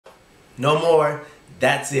No more.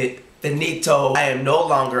 That's it. Finito. I am no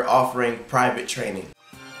longer offering private training.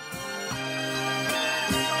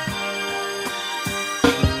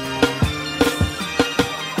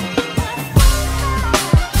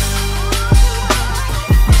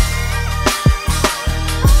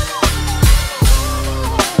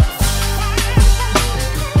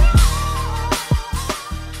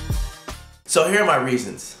 So here are my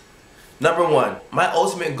reasons. Number one, my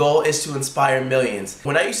ultimate goal is to inspire millions.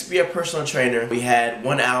 When I used to be a personal trainer, we had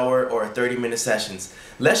 1 hour or 30-minute sessions.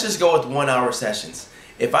 Let's just go with 1 hour sessions.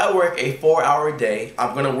 If I work a 4-hour day,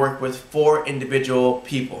 I'm gonna work with 4 individual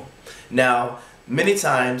people. Now, many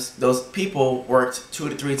times, those people worked 2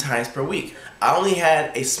 to 3 times per week. I only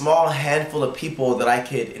had a small handful of people that I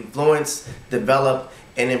could influence, develop,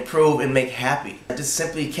 and improve and make happy. I just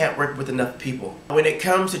simply can't work with enough people. When it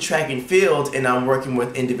comes to track and field and I'm working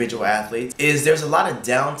with individual athletes, there's a lot of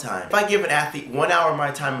downtime. If I give an athlete 1 hour of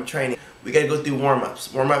my time of training, we gotta go through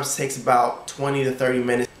warm-ups. Warm-ups takes about 20 to 30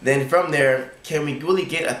 minutes. Then from there, can we really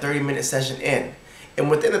get a 30-minute session in? And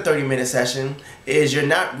within a 30-minute session you're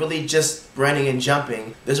not really just running and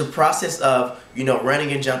jumping. There's a process of,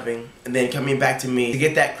 running and jumping and then coming back to me to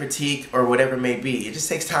get that critique or whatever it may be. It just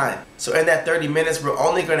takes time. So in that 30 minutes, we're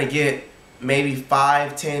only going to get maybe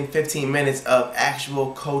 5, 10, 15 minutes of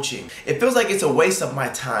actual coaching. It feels like it's a waste of my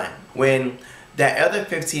time when that other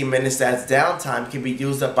 15 minutes that's downtime can be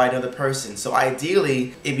used up by another person. So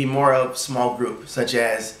ideally, it'd be more of small group, such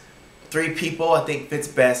as 3 people I think fits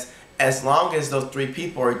best, as long as those 3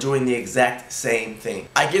 people are doing the exact same thing.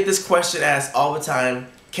 I get this question asked all the time,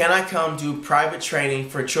 can I come do private training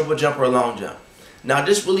for triple jump or long jump? Now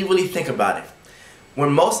just really think about it.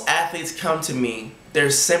 When most athletes come to me, they're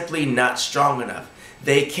simply not strong enough.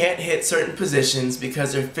 They can't hit certain positions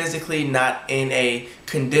because they're physically not in a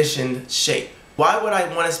conditioned shape. Why would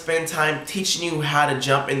I want to spend time teaching you how to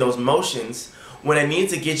jump in those motions when I need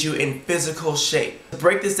to get you in physical shape? To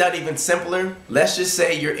break this down even simpler, let's just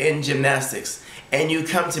say you're in gymnastics and you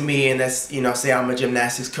come to me and say I'm a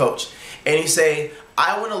gymnastics coach, and you say,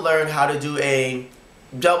 I want to learn how to do a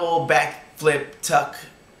double backflip tuck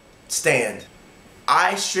stand.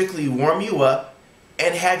 I strictly warm you up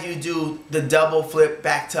and have you do the double flip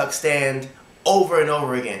back tuck stand over and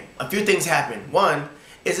over again. A few things happen. One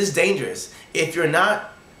is it's dangerous. If you're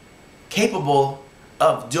not capable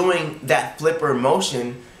of doing that flipper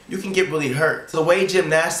motion, you can get really hurt. The way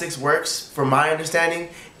gymnastics works, from my understanding,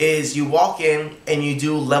 is you walk in and you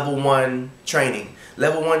do level 1 training.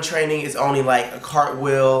 Level 1 training is only like a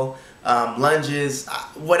cartwheel, lunges,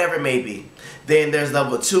 whatever it may be. Then there's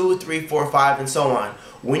level 2, 3, 4, 5, and so on.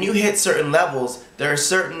 When you hit certain levels, there are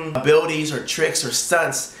certain abilities or tricks or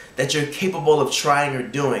stunts that you're capable of trying or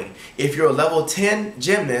doing. If you're a level 10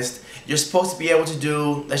 gymnast, you're supposed to be able to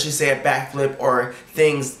do, let's just say, a backflip or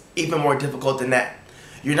things even more difficult than that.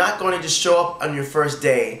 You're not going to just show up on your first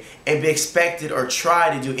day and be expected or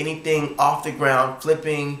try to do anything off the ground,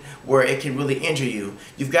 flipping, where it can really injure you.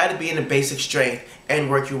 You've got to be in the basic strength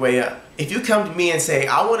and work your way up. If you come to me and say,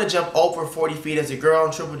 I want to jump over 40 feet as a girl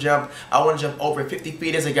in triple jump, I want to jump over 50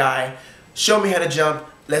 feet as a guy, show me how to jump,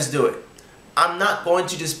 let's do it. I'm not going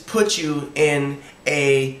to just put you in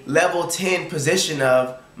a level 10 position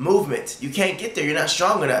of movement. You can't get there, you're not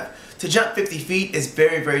strong enough. To jump 50 feet is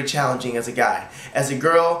very challenging as a guy. As a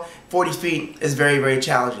girl, 40 feet is very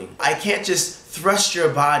challenging. I can't just thrust your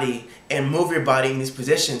body and move your body in these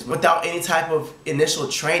positions without any type of initial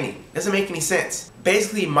training. Doesn't make any sense.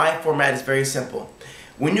 Basically, my format is very simple.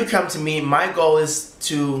 When you come to me, my goal is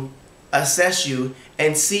to assess you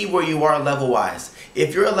and see where you are level-wise.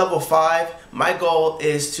 If you're a level 5, my goal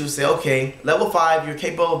is to say, okay, level 5, you're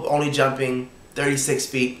capable of only jumping 36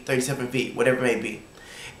 feet, 37 feet, whatever it may be.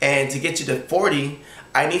 And to get you to 40,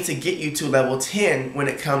 I need to get you to level 10 when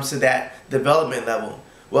it comes to that development level.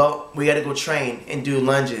 Well, we got to go train and do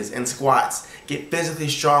lunges and squats, get physically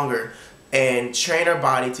stronger, and train our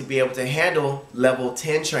body to be able to handle level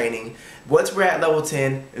 10 training. Once we're at level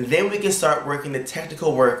 10, then we can start working the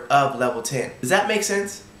technical work of level 10. Does that make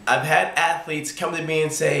sense? I've had athletes come to me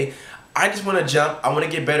and say, I just want to jump, I want to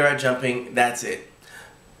get better at jumping, that's it.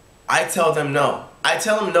 I tell them no. I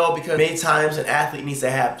tell them no because many times an athlete needs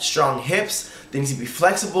to have strong hips, they need to be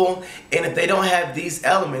flexible, and if they don't have these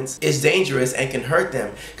elements, it's dangerous and can hurt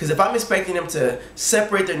them. Because if I'm expecting them to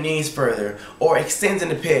separate their knees further, or extend in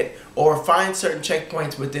the pit, or find certain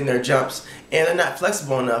checkpoints within their jumps, and they're not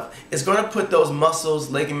flexible enough, it's going to put those muscles,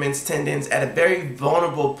 ligaments, tendons at a very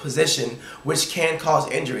vulnerable position, which can cause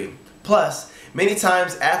injury. Plus, many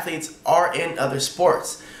times athletes are in other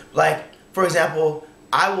sports. Like, for example,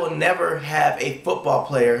 I will never have a football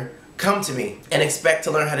player come to me and expect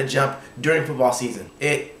to learn how to jump during football season.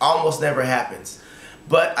 It almost never happens.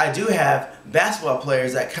 But I do have basketball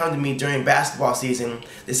players that come to me during basketball season.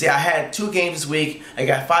 They say, I had 2 games this week, I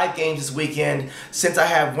got 5 games this weekend. Since I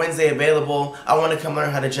have Wednesday available, I want to come learn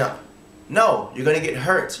how to jump. No, you're going to get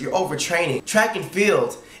hurt. You're overtraining. Track and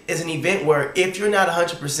field is an event where if you're not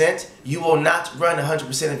 100%, you will not run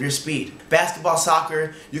 100% of your speed. Basketball,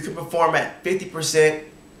 soccer, you can perform at 50%,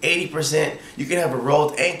 80%. You can have a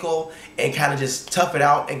rolled ankle and kind of just tough it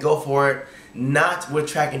out and go for it. Not with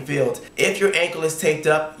track and field. If your ankle is taped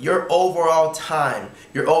up, your overall time,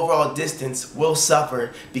 your overall distance will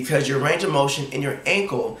suffer because your range of motion in your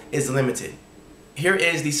ankle is limited. Here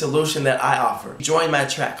is the solution that I offer. Join my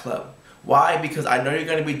track club. Why? Because I know you're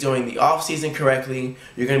going to be doing the off season correctly,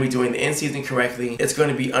 you're going to be doing the in season correctly. It's going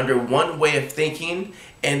to be under one way of thinking,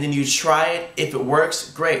 and then you try it. If it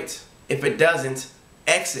works, great. If it doesn't,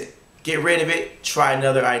 exit. Get rid of it, try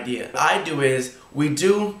another idea. What I do is, we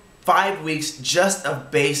do 5 weeks just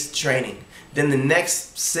of base training. Then the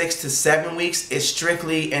next 6 to 7 weeks is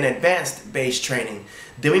strictly an advanced base training.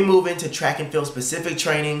 Then we move into track and field specific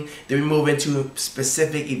training. Then we move into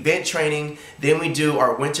specific event training. Then we do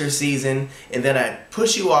our winter season. And then I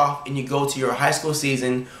push you off and you go to your high school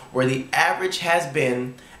season, where the average has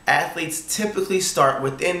been athletes typically start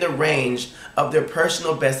within the range of their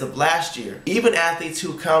personal best of last year. Even athletes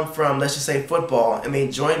who come from, let's just say, football, and they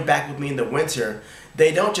join back with me in the winter,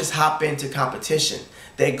 they don't just hop into competition.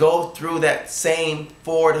 They go through that same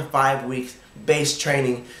 4 to 5 weeks base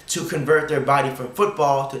training to convert their body from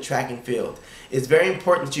football to track and field. It's very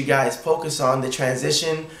important that you guys focus on the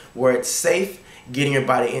transition where it's safe, getting your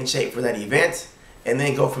body in shape for that event, and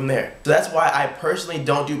then go from there. So that's why I personally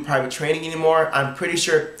don't do private training anymore. I'm pretty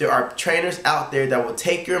sure there are trainers out there that will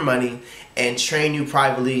take your money and train you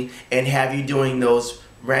privately and have you doing those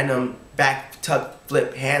random back tuck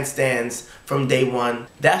flip handstands from day one.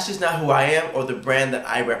 That's just not who I am or the brand that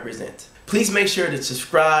I represent. Please make sure to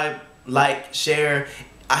subscribe, like, share.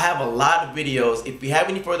 I have a lot of videos. If you have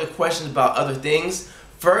any further questions about other things,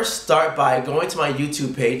 first start by going to my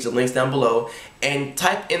YouTube page, the link's down below, and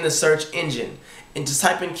type in the search engine. And just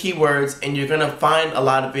type in keywords and you're gonna find a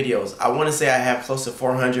lot of videos. I wanna say I have close to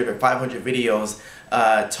 400 or 500 videos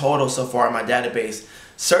total so far in my database.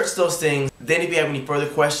 Search those things. Then if you have any further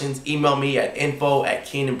questions, email me at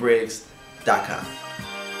info@KeinanBriggs.com.